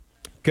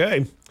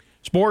Okay.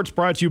 Sports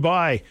brought to you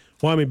by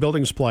Wyoming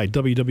Building Supply,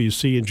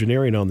 WWC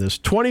Engineering on this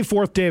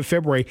 24th day of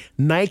February.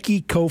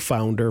 Nike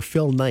co-founder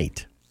Phil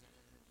Knight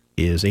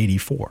is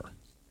 84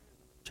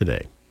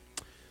 today.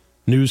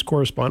 News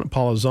correspondent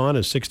Paula Zahn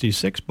is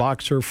 66.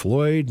 Boxer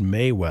Floyd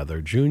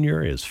Mayweather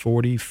Jr. is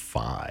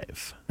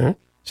 45. Is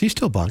he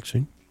still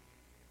boxing?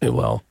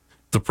 Well,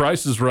 the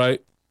price is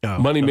right.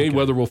 Money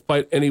Mayweather will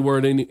fight anywhere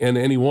and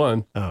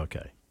anyone.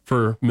 Okay.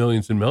 For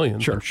millions and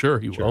millions. Sure. I'm sure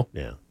he will.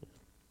 Yeah.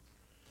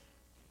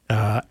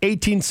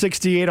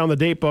 1868 on the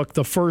date book,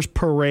 the first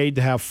parade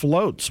to have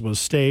floats was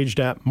staged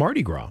at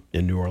Mardi Gras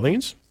in New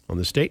Orleans on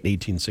this date in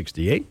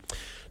 1868.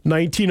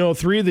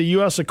 1903, the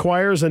U.S.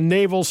 acquires a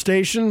naval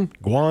station,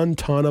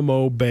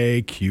 Guantanamo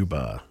Bay,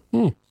 Cuba.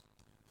 That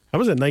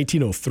was in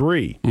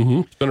 1903.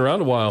 It's been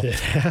around a while. It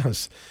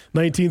has.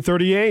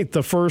 1938,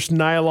 the first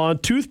nylon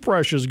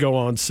toothbrushes go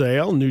on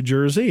sale in New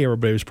Jersey.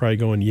 Everybody was probably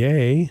going,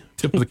 yay.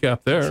 Tip of the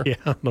cap there.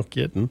 Yeah, no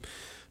kidding.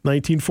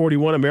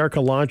 1941,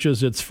 America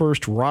launches its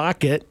first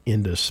rocket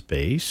into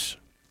space.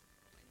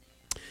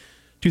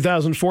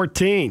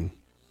 2014,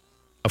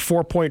 a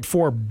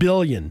 4.4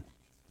 billion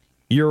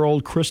year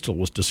old crystal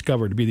was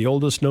discovered to be the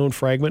oldest known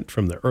fragment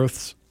from the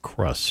Earth's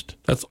crust.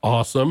 That's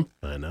awesome.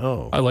 I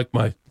know. I like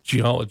my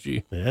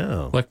geology.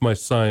 Yeah. I like my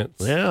science.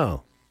 Yeah.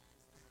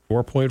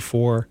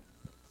 4.4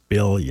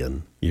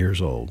 billion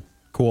years old.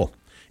 Cool.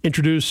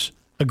 Introduce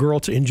a girl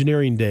to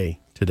Engineering Day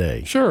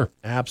today. Sure.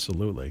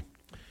 Absolutely.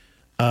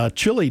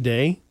 Chili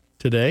Day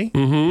today.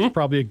 It's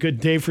probably a good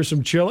day for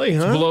some chili,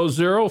 huh? Below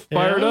zero,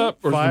 fired up,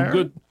 or fire. some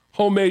good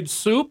homemade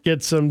soup.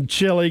 Get some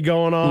chili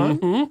going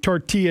on.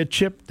 Tortilla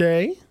Chip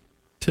Day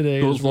today.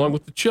 Goes along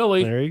with the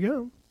chili. There you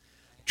go.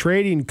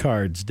 Trading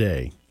Cards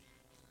Day.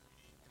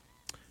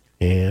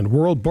 And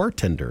World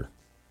Bartender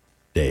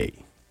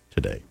Day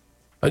today.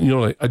 You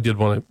know, I did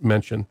want to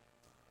mention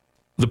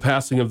the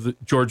passing of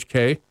George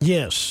Kay.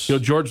 Yes. You know,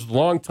 George was a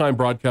longtime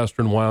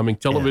broadcaster in Wyoming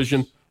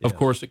television, Yes. of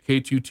course, at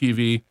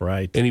K2TV.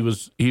 Right. And he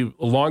was a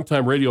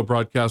longtime radio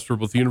broadcaster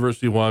with the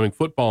University of Wyoming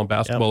football and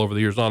basketball over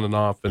the years, on and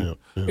off. And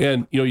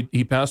and you know,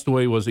 he passed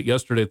away, was it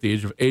yesterday, at the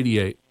age of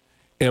 88.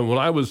 And when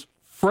I was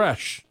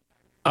fresh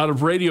out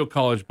of radio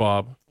college,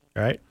 Bob,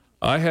 Right.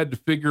 I had to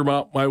figure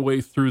out my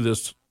way through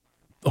the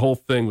whole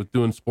thing with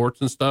doing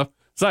sports and stuff,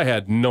 because I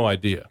had no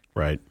idea.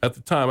 Right. At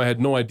the time, I had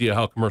no idea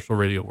how commercial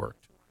radio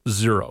worked.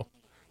 Zero.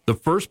 The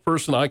first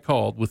person I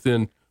called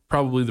within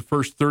probably the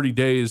first 30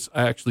 days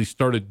I actually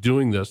started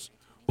doing this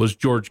was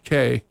George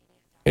Kay,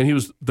 and he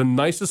was the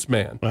nicest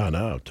man. Oh,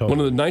 no, totally. One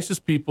of the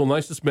nicest people,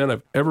 nicest men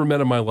I've ever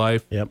met in my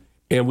life. Yep.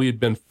 And we had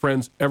been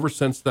friends ever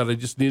since that. I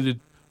just needed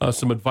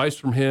some advice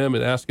from him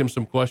and ask him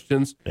some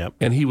questions. Yep.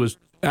 And he was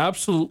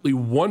absolutely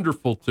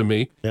wonderful to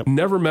me. Yep.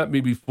 Never met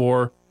me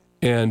before,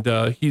 and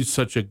he's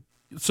such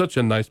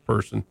a nice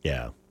person.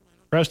 Yeah.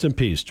 Rest in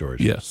peace,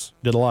 George. Yes.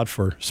 Did a lot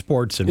for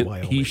sports in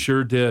Wyoming. He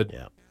sure did.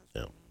 Yeah.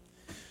 Yeah.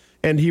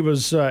 And he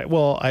was,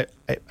 I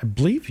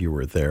believe you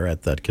were there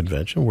at that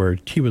convention where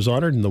he was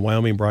honored in the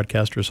Wyoming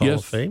Broadcasters Hall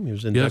of Fame. He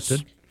was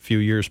inducted a few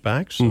years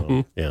back.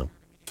 So, yeah.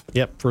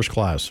 Yep, first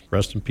class.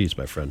 Rest in peace,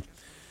 my friend.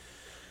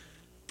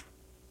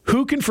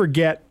 Who can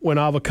forget when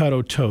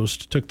avocado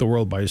toast took the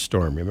world by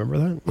storm? Remember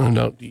that? I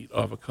don't eat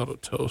avocado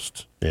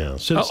toast. Yeah.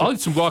 I'll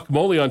eat some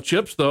guacamole on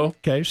chips, though.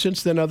 Okay.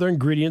 Since then, other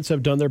ingredients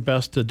have done their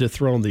best to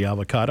dethrone the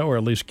avocado, or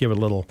at least give it a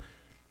little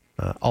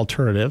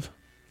alternative.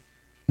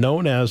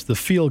 Known as the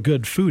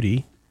feel-good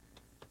foodie,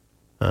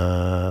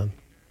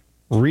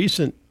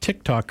 recent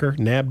TikToker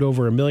nabbed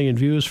over 1 million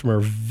views from her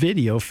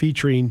video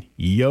featuring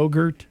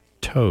yogurt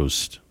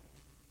toast.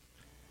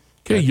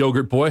 Okay,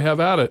 yogurt boy, have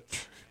at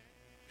it.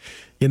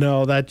 You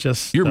know, that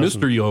just... You're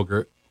Mr.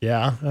 Yogurt.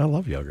 Yeah, I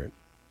love yogurt.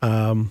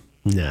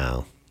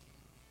 No.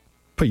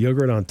 Put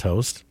yogurt on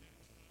toast?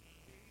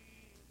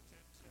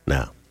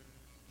 No.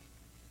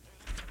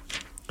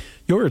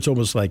 Yogurt's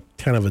almost like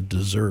kind of a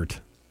dessert,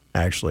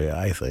 actually,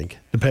 I think,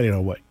 depending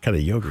on what kind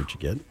of yogurt you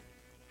get.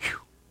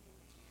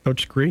 Don't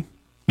you agree?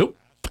 Nope.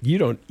 You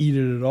don't eat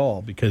it at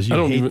all because you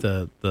hate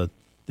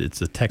it's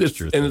the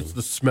texture thing. And it's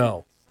the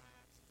smell.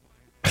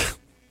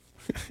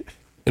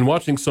 And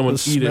watching someone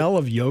eat it. The smell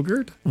of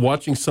yogurt?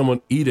 Watching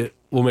someone eat it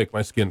will make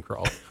my skin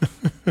crawl.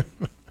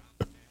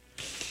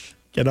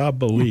 Cannot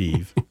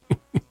believe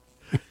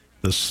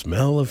the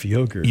smell of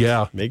yogurt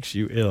makes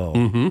you ill.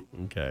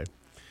 Mm-hmm. Okay.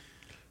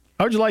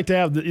 How would you like to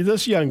have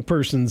this young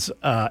person's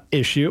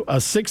issue? A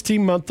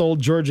 16-month-old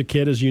Georgia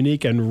kid has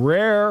unique and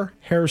rare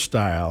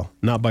hairstyle,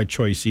 not by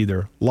choice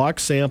either.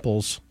 Locke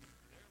Samples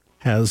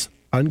has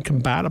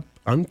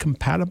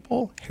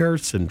uncompatible hair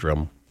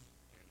syndrome.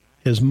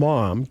 His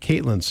mom,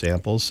 Caitlin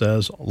Samples,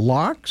 says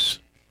Locks,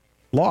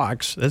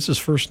 that's his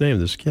first name,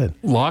 this kid.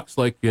 Locks,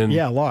 like in...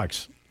 Yeah,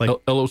 Locks. Like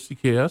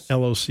L-O-C-K-S?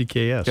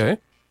 L-O-C-K-S. Okay.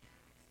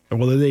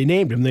 Well, they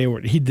named him. They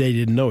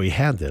didn't know he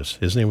had this.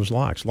 His name was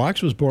Locks.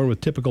 Locks was born with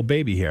typical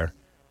baby hair.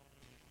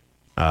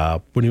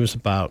 When he was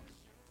about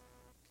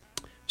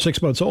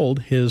 6 months old,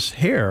 his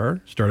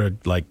hair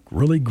started like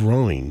really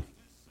growing.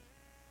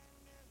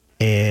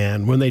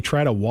 And when they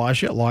try to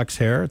wash it, Locks'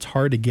 hair, it's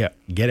hard to get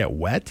it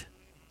wet.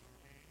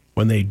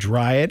 When they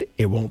dry it,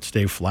 it won't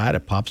stay flat.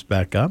 It pops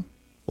back up.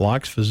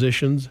 Locke's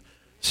physicians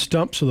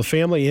stumped, so the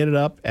family ended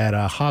up at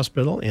a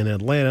hospital in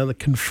Atlanta that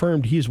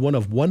confirmed he's one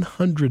of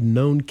 100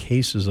 known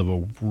cases of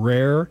a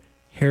rare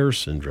hair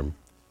syndrome.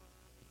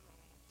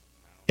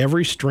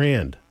 Every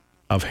strand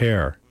of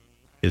hair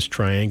is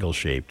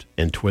triangle-shaped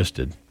and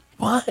twisted.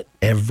 What?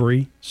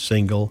 Every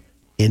single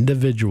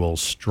individual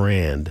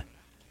strand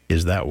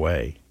is that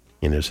way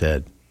in his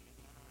head.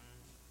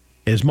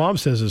 His mom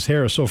says his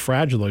hair is so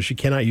fragile, though, she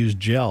cannot use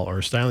gel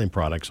or styling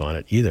products on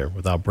it either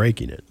without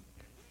breaking it.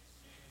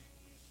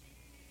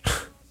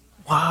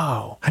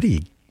 Wow. How do you...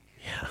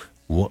 Yeah.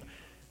 What,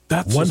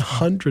 That's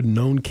 100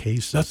 known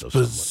cases. That's of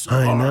someone.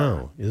 bizarre. I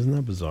know. Isn't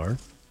that bizarre?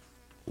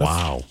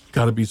 Wow.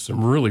 Got to be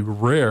some really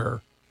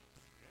rare.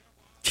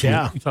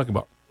 Yeah. You talk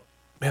about,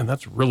 man,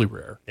 that's really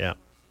rare. Yeah.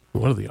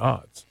 What are the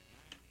odds?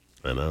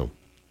 I know.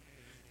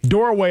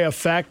 Doorway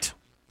effect.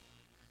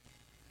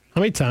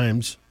 How many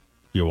times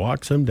you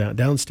walk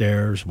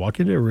downstairs, walk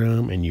into a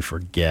room, and you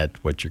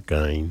forget what you're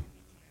going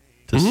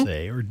to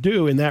say or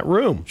do in that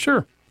room?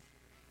 Sure.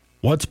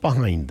 What's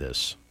behind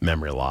this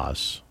memory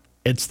loss?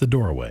 It's the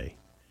doorway.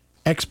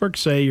 Experts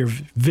say your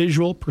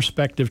visual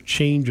perspective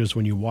changes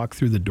when you walk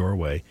through the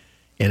doorway,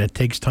 and it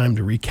takes time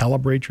to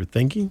recalibrate your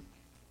thinking,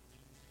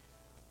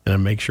 and it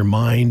makes your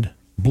mind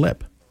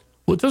blip.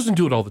 Well, it doesn't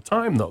do it all the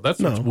time, though. That's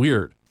what's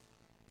weird.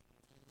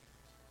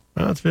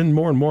 Well, it's been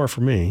more and more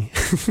for me.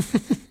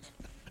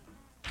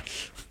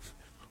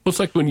 Well, it's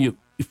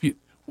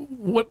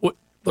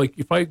like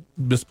if I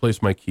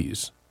misplace my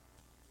keys,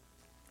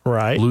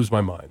 Right. lose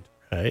my mind.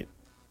 Right.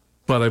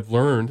 But I've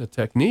learned a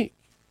technique.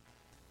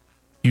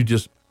 You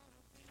just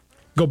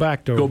Go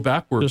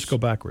backwards. Just go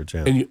backwards,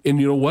 yeah. and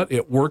you know what?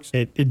 It works.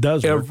 It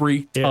does work.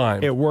 every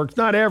time. It works,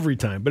 not every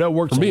time, but it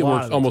works For me, a it lot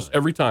works of the almost time.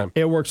 every time.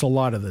 It works a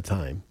lot of the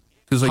time.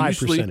 Because High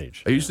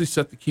percentage. I usually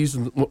set the keys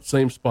in the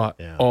same spot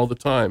Yeah. all the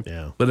time.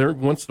 Yeah. But every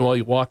once in a while,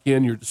 you walk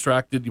in, you're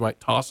distracted, you might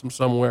toss them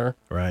somewhere.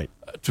 Right.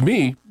 To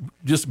me,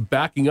 just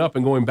backing up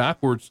and going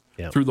backwards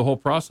Yeah. through the whole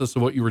process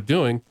of what you were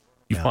doing,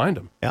 you find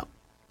them. Yeah.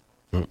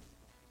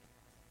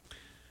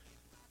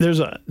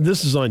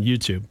 This is on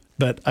YouTube,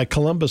 but a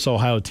Columbus,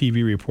 Ohio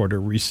TV reporter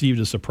received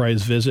a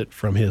surprise visit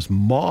from his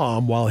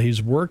mom while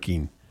he's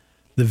working.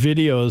 The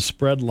video is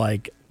spread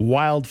like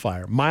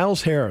wildfire.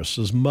 Miles Harris,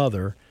 his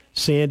mother,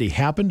 Sandy,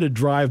 happened to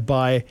drive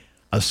by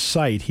a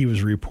site he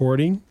was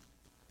reporting.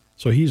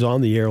 So he's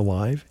on the air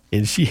live,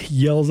 and she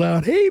yells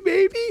out, "Hey,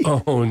 baby!"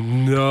 Oh,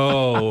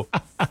 no.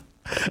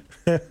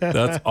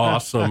 That's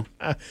awesome.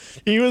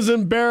 He was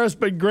embarrassed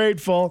but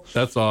grateful.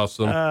 That's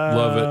awesome.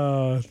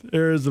 Love it.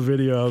 There's a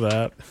video of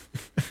that.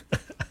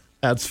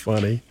 That's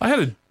funny. I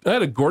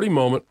had a Gordy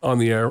moment on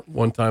the air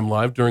one time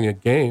live during a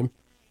game.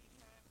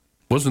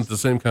 Wasn't the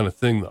same kind of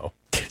thing, though.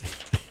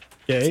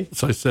 Okay.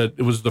 So I said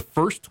it was the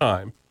first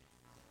time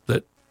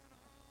that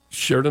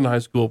Sheridan High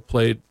School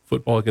played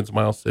football against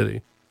Miles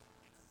City.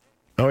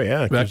 Oh,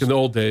 yeah. Back in the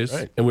old days,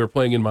 Right. and we were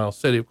playing in Miles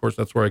City. Of course,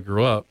 that's where I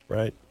grew up.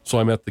 Right. So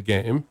I'm at the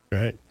game.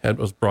 Right. And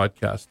was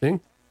broadcasting.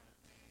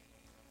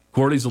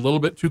 Gordy's a little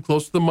bit too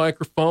close to the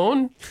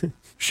microphone.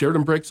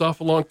 Sheridan breaks off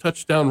a long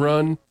touchdown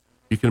run.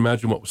 You can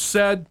imagine what was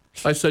said.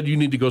 I said, "You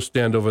need to go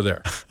stand over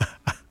there,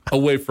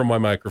 away from my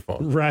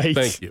microphone." Right.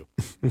 Thank you.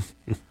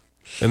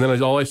 And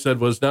then all I said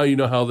was, "Now you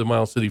know how the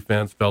Miles City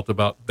fans felt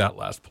about that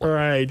last play."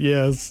 Right.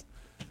 Yes.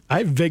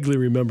 I vaguely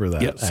remember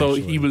that. Yeah. So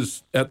actually. he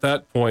was at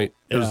that point.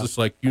 It was Yeah. just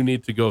like, "You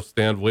need to go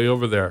stand way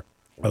over there."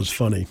 That was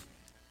funny.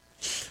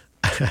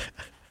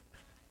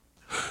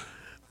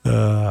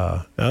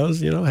 That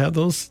was,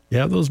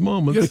 have those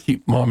moments. You got to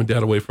keep mom and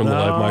dad away from the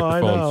live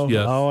microphones. I know.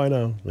 Yes. Oh, I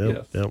know. Yep,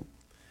 Yes. yep.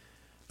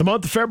 The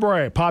month of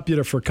February,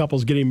 popular for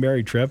couples getting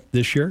married trip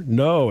this year.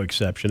 No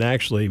exception.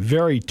 Actually,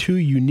 two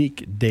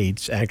unique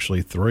dates.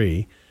 Actually,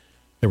 three.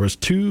 There was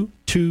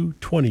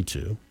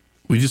 2/2/22.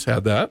 We just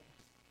had that.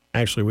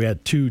 Actually, we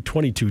had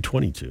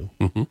 2/22/22.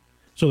 Mm-hmm.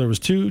 So there was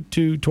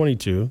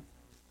 2/2/22,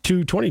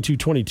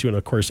 2/22/22, and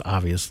of course,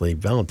 obviously,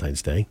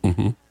 Valentine's Day.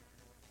 Mm-hmm.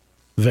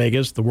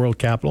 Vegas, the world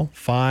capital,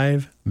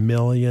 5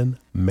 million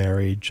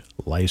marriage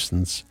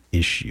license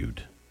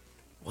issued.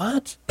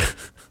 What?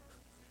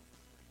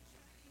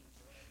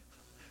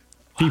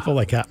 People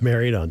that got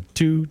married on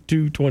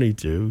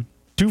 2/2/22,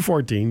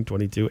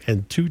 2/14/22,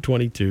 and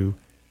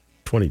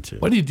 2/22/22.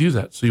 Why do you do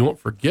that? So you won't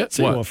forget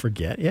So what? you won't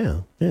forget. Yeah.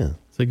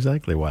 It's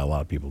exactly why a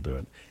lot of people do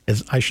it.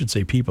 I should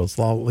say people. It's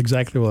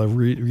exactly the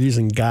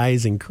reason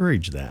guys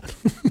encourage that.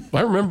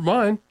 I remember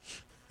mine.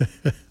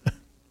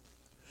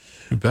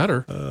 You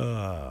better.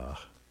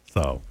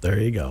 So there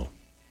you go.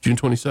 June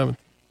 27th.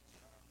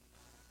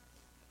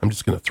 I'm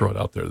just going to throw it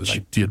out there that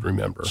I did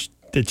remember.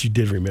 That you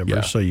did remember,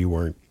 Yeah. so you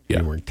weren't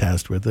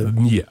tasked with it.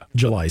 Yeah.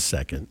 July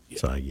 2nd.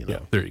 So Yeah.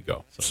 There you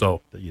go.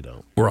 So you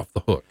don't. we're off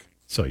the hook.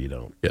 So you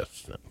don't.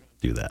 Yes.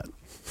 Do that.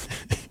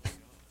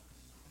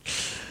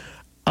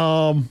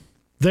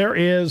 There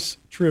is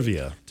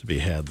trivia to be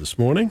had this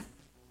morning.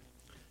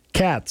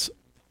 Cats,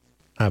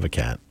 I have a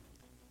cat,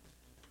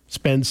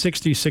 spend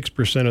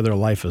 66% of their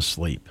life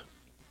asleep.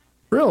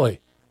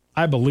 Really?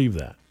 I believe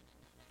that.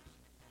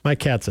 My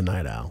cat's a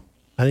night owl.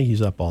 I think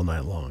he's up all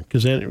night long.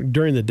 Because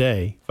during the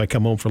day, if I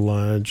come home for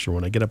lunch or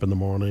when I get up in the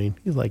morning,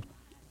 he's like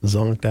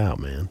zonked out,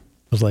 man.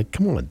 I was like,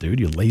 come on, dude,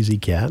 you lazy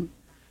cat.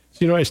 So,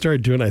 you know what I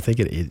started doing? I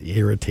think it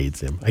irritates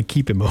him. I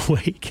keep him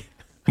awake.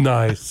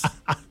 Nice.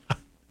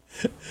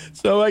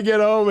 So I get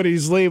home and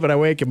he's sleeping. I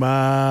wake him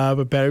up.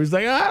 And he's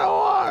like, I don't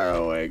want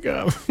to wake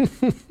up.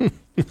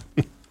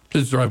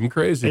 It's driving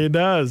crazy. He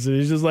does. And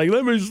he's just like,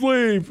 let me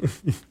sleep.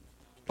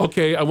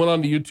 Okay, I went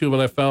on to YouTube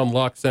and I found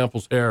Locke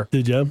Sample's hair.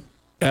 Did you?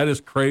 That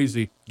is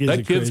crazy.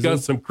 That kid's crazy? got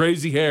some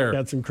crazy hair.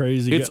 Got some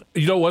crazy.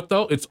 You know what,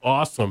 though? It's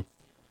awesome.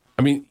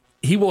 I mean,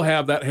 he will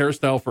have that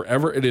hairstyle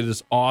forever, and it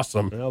is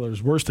awesome. Well,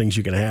 there's worse things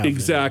you can have.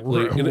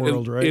 Exactly. In the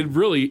world, right? It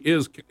really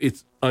is.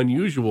 It's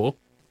unusual.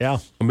 Yeah.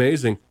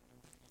 Amazing.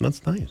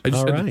 That's nice.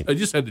 I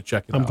just had to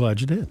check it out. I'm glad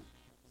you did.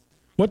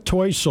 What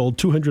toy sold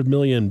 $200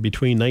 million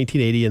between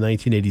 1980 and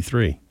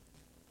 1983?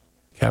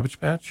 Cabbage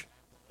Patch?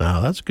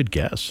 Oh, that's a good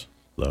guess,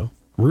 though.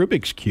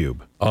 Rubik's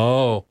Cube.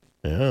 Oh.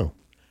 Yeah.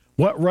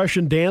 What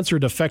Russian dancer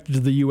defected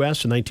to the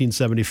U.S. in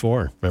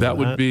 1974? Remember that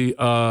would be...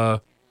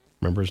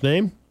 remember his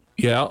name?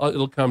 Yeah,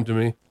 it'll come to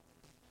me.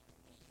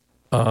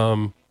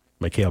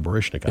 Mikhail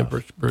Baryshnikov. Yeah,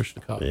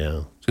 Baryshnikov. Yeah. I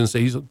was going to say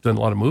he's done a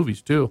lot of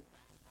movies, too.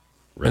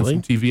 Really?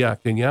 And some TV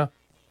acting, yeah.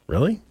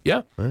 Really?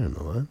 Yeah. I didn't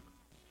know that.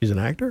 He's an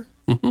actor?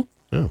 Mm-hmm.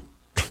 Oh.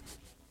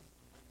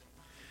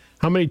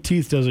 How many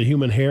teeth does a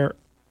human hair...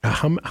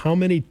 How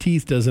many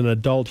teeth does an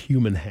adult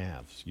human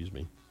have? Excuse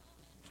me.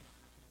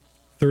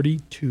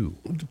 32.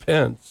 It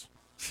depends.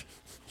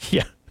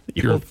 Yeah.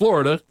 You're in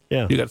Florida.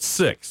 Yeah. You got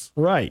 6.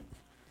 Right.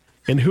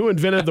 And who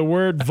invented the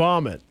word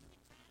vomit?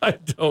 I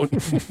don't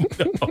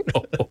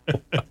know.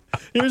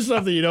 Here's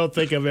something you don't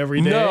think of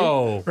every day.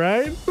 No.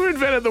 Right? Who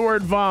invented the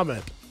word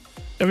vomit?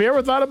 Have you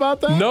ever thought about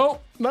that?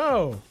 Nope.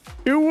 No.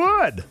 Who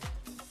would?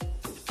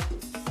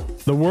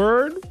 The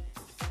word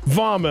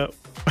vomit.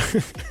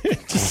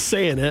 Just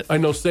saying it. I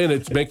know saying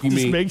it's making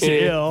just me makes you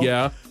ill.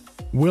 Yeah.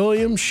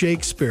 William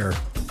Shakespeare.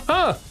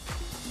 Huh.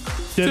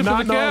 Did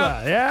not know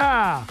that.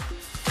 Yeah.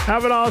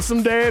 Have an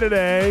awesome day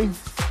today.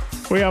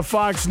 We have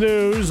Fox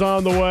News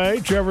on the way.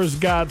 Trevor's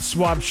got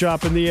Swap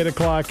Shop in the 8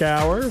 o'clock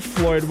hour.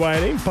 Floyd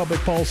Whiting, Public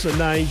Pulse at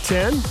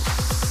 9:10.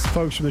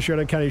 Folks from the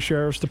Sheridan County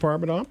Sheriff's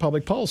Department on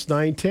Public Pulse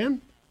 9:10.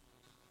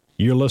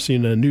 You're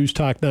listening to News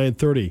Talk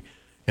 930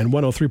 and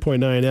 103.9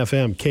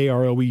 FM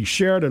KROE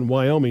Sheridan,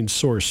 Wyoming,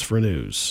 source for news.